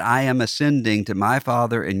them that I am ascending to my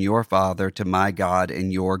Father and your Father, to my God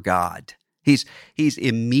and your God. He's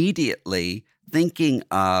immediately thinking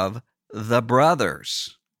of the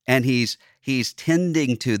brothers, and he's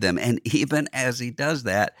tending to them. And even as he does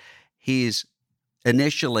that, he's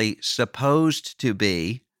initially supposed to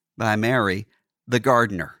be, by Mary, the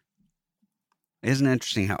gardener. Isn't it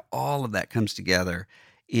interesting how all of that comes together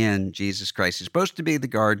in Jesus Christ? He's supposed to be the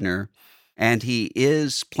gardener, and he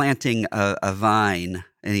is planting a vine,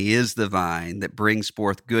 and he is the vine that brings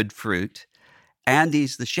forth good fruit, and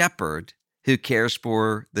he's the shepherd who cares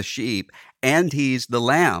for the sheep, and he's the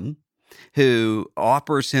lamb who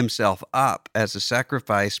offers himself up as a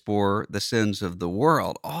sacrifice for the sins of the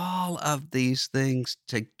world. All of these things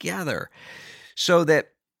together, so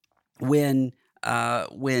that when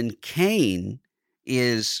Cain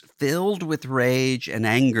is filled with rage and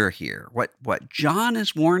anger here, what John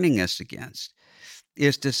is warning us against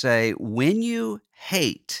is to say, when you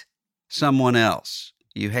hate someone else,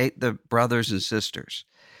 you hate the brothers and sisters,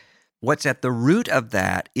 what's at the root of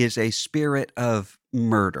that is a spirit of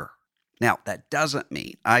murder. Now, that doesn't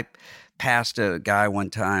mean, I passed a guy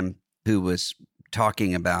one time who was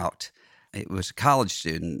talking about, it was a college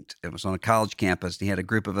student, it was on a college campus, and he had a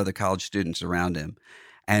group of other college students around him,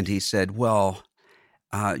 and he said, well,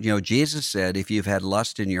 Jesus said, if you've had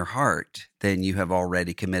lust in your heart, then you have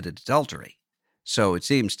already committed adultery. So it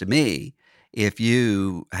seems to me, if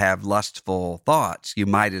you have lustful thoughts, you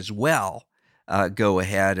might as well go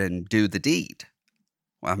ahead and do the deed.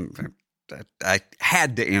 Well, I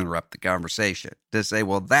had to interrupt the conversation to say,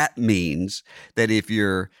 well, that means that if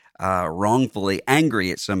you're wrongfully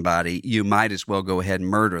angry at somebody, you might as well go ahead and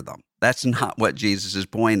murder them. That's not what Jesus'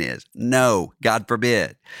 point is. No, God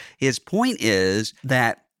forbid. His point is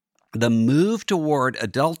that the move toward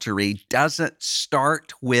adultery doesn't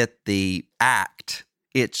start with the act.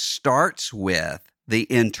 It starts with the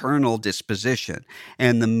internal disposition.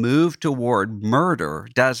 And the move toward murder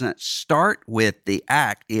doesn't start with the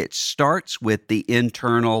act. It starts with the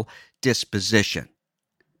internal disposition.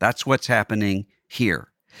 That's what's happening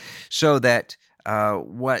here. So that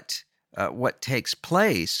what takes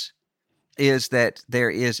place is that there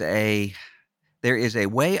is a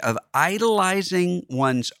way of idolizing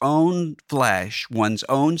one's own flesh, one's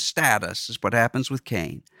own status, is what happens with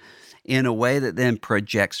Cain, in a way that then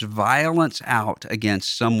projects violence out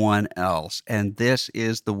against someone else. And this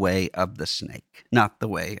is the way of the snake, not the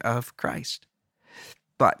way of Christ.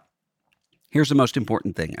 But here's the most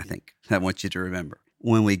important thing, I think, I want you to remember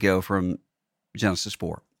when we go from Genesis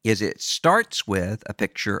 4, is it starts with a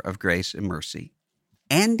picture of grace and mercy,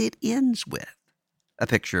 and it ends with a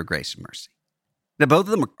picture of grace and mercy. Now, both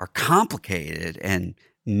of them are complicated and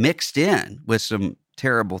mixed in with some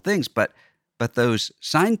terrible things, but those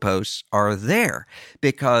signposts are there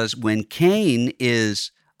because when Cain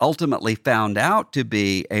is ultimately found out to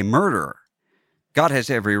be a murderer, God has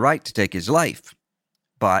every right to take his life,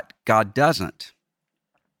 but God doesn't.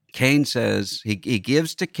 Cain says, he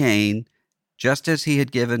gives to Cain, just as he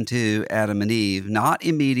had given to Adam and Eve, not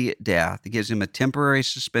immediate death. He gives him a temporary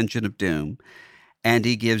suspension of doom, and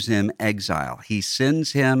he gives him exile. He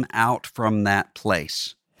sends him out from that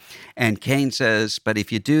place. And Cain says, but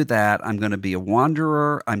if you do that, I'm going to be a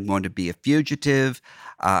wanderer, I'm going to be a fugitive,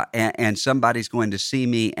 and somebody's going to see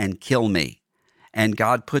me and kill me. And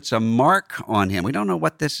God puts a mark on him. We don't know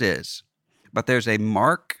what this is, but there's a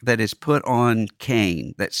mark that is put on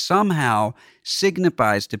Cain that somehow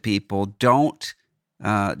signifies to people, don't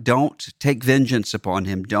take vengeance upon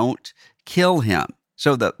him, don't kill him.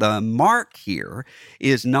 So the mark here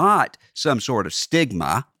is not some sort of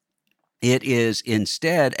stigma. It is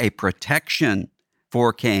instead a protection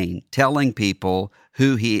for Cain, telling people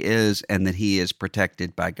who he is and that he is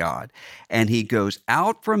protected by God. And he goes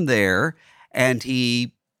out from there and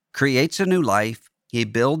he creates a new life. He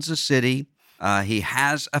builds a city. He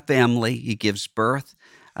has a family. He gives birth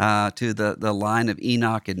to the line of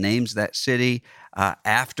Enoch and names that city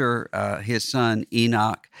after his son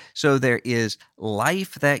Enoch. So there is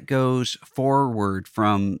life that goes forward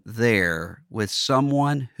from there with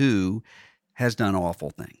someone who has done awful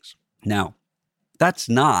things. Now, that's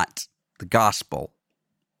not the gospel.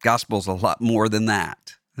 Gospel's a lot more than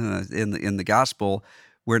that. In the gospel,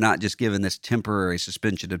 we're not just given this temporary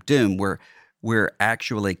suspension of doom. We're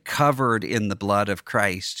actually covered in the blood of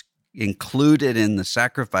Christ, included in the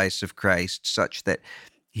sacrifice of Christ, such that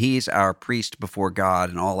he's our priest before God,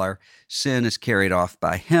 and all our sin is carried off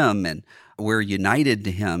by him, and we're united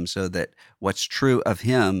to him so that what's true of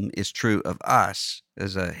him is true of us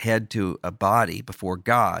as a head to a body before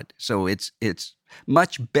God. So it's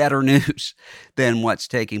much better news than what's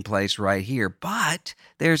taking place right here. But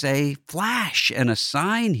there's a flash and a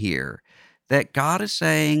sign here that God is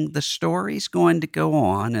saying the story's going to go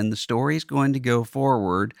on and the story's going to go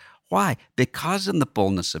forward. Why? Because in the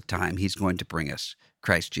fullness of time, he's going to bring us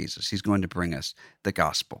Christ Jesus. He's going to bring us the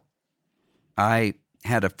gospel. I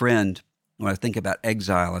had a friend, when I think about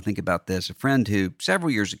exile, I think about this, a friend who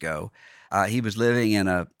several years ago, he was living in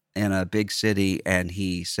a big city, and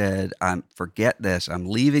he said, forget this. I'm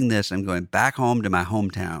leaving this. I'm going back home to my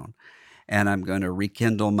hometown, and I'm going to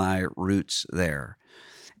rekindle my roots there.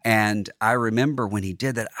 And I remember when he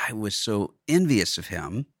did that, I was so envious of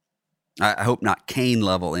him. I hope not Cain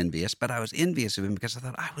level envious, but I was envious of him because I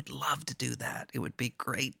thought I would love to do that. It would be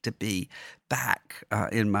great to be back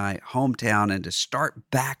in my hometown and to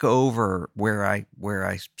start back over where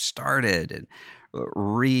I started and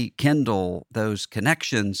rekindle those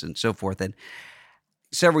connections and so forth. And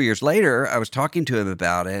several years later, I was talking to him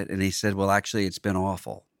about it, and he said, well, actually, it's been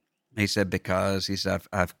awful. He said, because he said,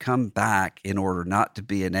 I've come back in order not to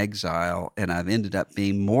be in exile, and I've ended up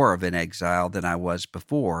being more of an exile than I was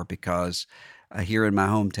before because here in my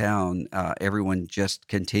hometown, everyone just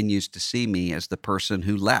continues to see me as the person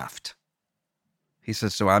who left. He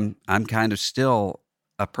says, so I'm kind of still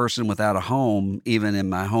a person without a home, even in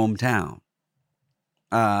my hometown.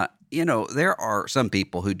 There are some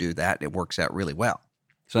people who do that. It works out really well.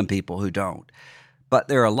 Some people who don't. But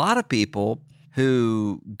there are a lot of people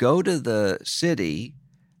who go to the city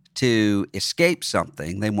to escape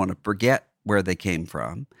something. They want to forget where they came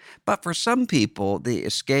from. But for some people, the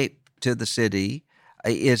escape to the city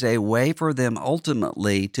is a way for them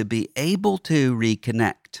ultimately to be able to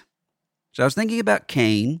reconnect. So I was thinking about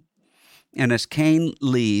Cain, and as Cain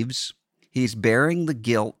leaves, he's bearing the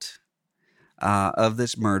guilt of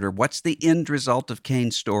this murder. What's the end result of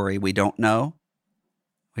Cain's story? We don't know.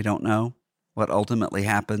 We don't know what ultimately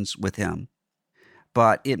happens with him.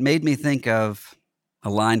 But it made me think of a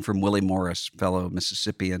line from Willie Morris, fellow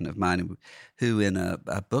Mississippian of mine, who in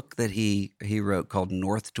a book that he wrote called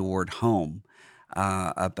North Toward Home,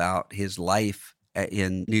 about his life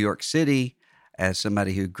in New York City as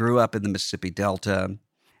somebody who grew up in the Mississippi Delta.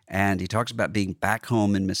 And he talks about being back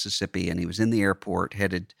home in Mississippi, and he was in the airport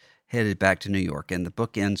headed back to New York. And the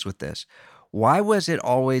book ends with this: "Why was it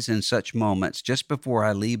always in such moments just before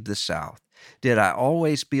I leave the South did I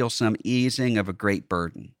always feel some easing of a great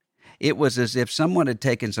burden? It was as if someone had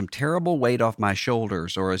taken some terrible weight off my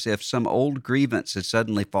shoulders, or as if some old grievance had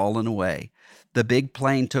suddenly fallen away. The big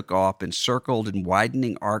plane took off and circled in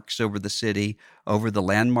widening arcs over the city, over the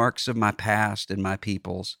landmarks of my past and my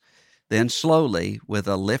peoples. Then slowly, with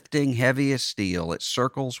a lifting heavy as steel, it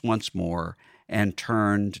circles once more and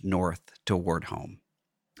turned north toward home."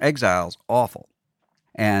 Exile's awful.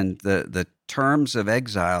 And the terms of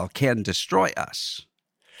exile can destroy us.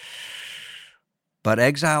 But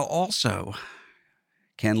exile also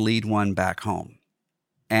can lead one back home.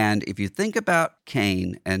 And if you think about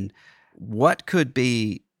Cain, and what could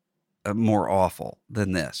be more awful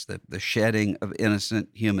than this, the shedding of innocent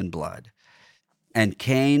human blood. And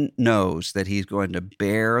Cain knows that he's going to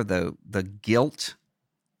bear the guilt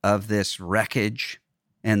of this wreckage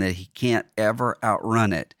and that he can't ever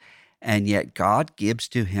outrun it. And yet God gives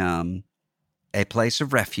to him a place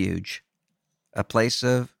of refuge, a place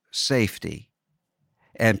of safety,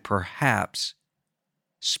 and perhaps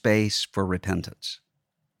space for repentance.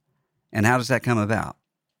 And how does that come about?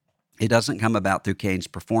 It doesn't come about through Cain's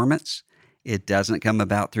performance. It doesn't come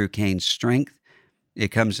about through Cain's strength. It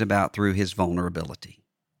comes about through his vulnerability.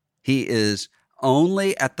 He is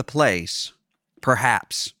only at the place,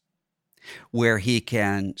 perhaps, where he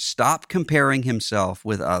can stop comparing himself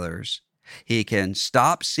with others. He can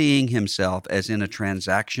stop seeing himself as in a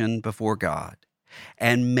transaction before God,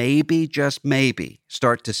 and maybe, just maybe,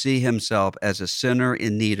 start to see himself as a sinner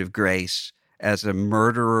in need of grace, as a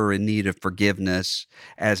murderer in need of forgiveness,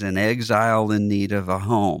 as an exile in need of a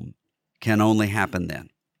home. Can only happen then.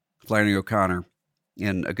 Flannery O'Connor,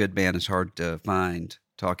 in A Good Man is Hard to Find,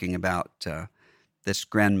 talking about this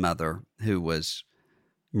grandmother who was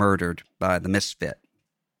murdered by the misfit,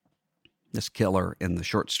 this killer in the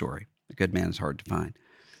short story, A Good Man is Hard to Find.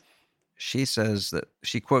 She says that,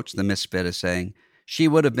 she quotes the misfit as saying, "She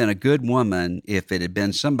would have been a good woman if it had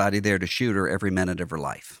been somebody there to shoot her every minute of her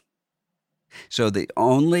life." So the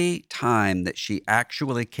only time that she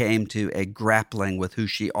actually came to a grappling with who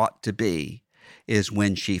she ought to be is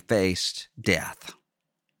when she faced death.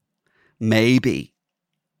 Maybe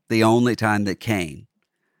the only time that Cain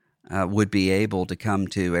would be able to come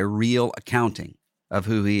to a real accounting of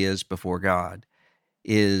who he is before God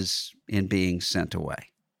is in being sent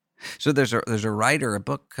away. So there's a writer, a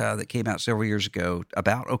book that came out several years ago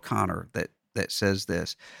about O'Connor that says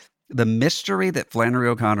this: the mystery that Flannery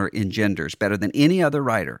O'Connor engenders better than any other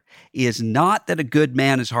writer is not that a good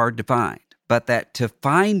man is hard to find, but that to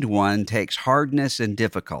find one takes hardness and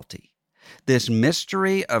difficulty. This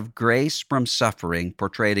mystery of grace from suffering,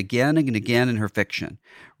 portrayed again and again in her fiction,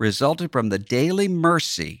 resulted from the daily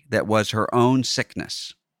mercy that was her own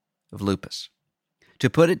sickness of lupus. To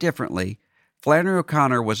put it differently, Flannery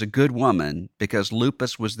O'Connor was a good woman because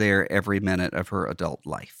lupus was there every minute of her adult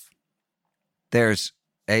life. There's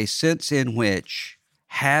a sense in which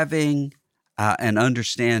having an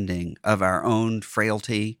understanding of our own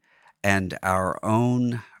frailty and our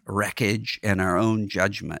own wreckage and our own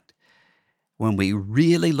judgment, when we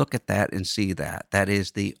really look at that and see that, that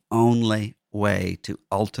is the only way to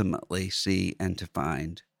ultimately see and to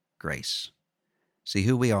find grace. See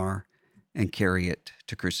who we are and carry it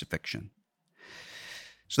to crucifixion.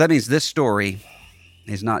 So that means this story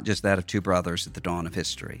is not just that of two brothers at the dawn of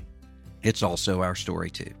history. It's also our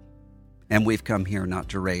story too. And we've come here not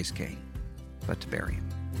to raise Cain, but to bury him.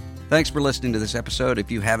 Thanks for listening to this episode. If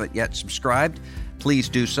you haven't yet subscribed, please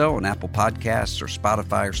do so on Apple Podcasts or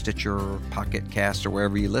Spotify or Stitcher or Pocket Casts or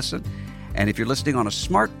wherever you listen. And if you're listening on a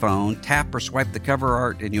smartphone, tap or swipe the cover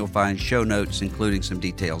art and you'll find show notes, including some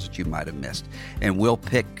details that you might have missed. And we'll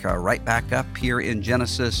pick right back up here in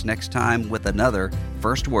Genesis next time with another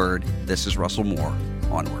First Word. This is Russell Moore.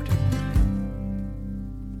 Onward.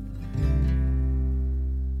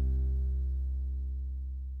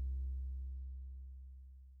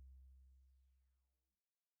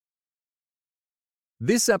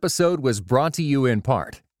 This episode was brought to you in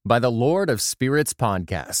part by the Lord of Spirits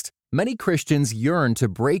podcast. Many Christians yearn to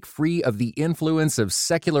break free of the influence of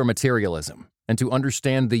secular materialism and to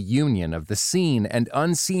understand the union of the seen and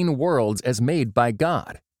unseen worlds as made by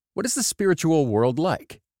God. What is the spiritual world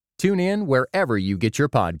like? Tune in wherever you get your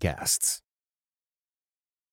podcasts.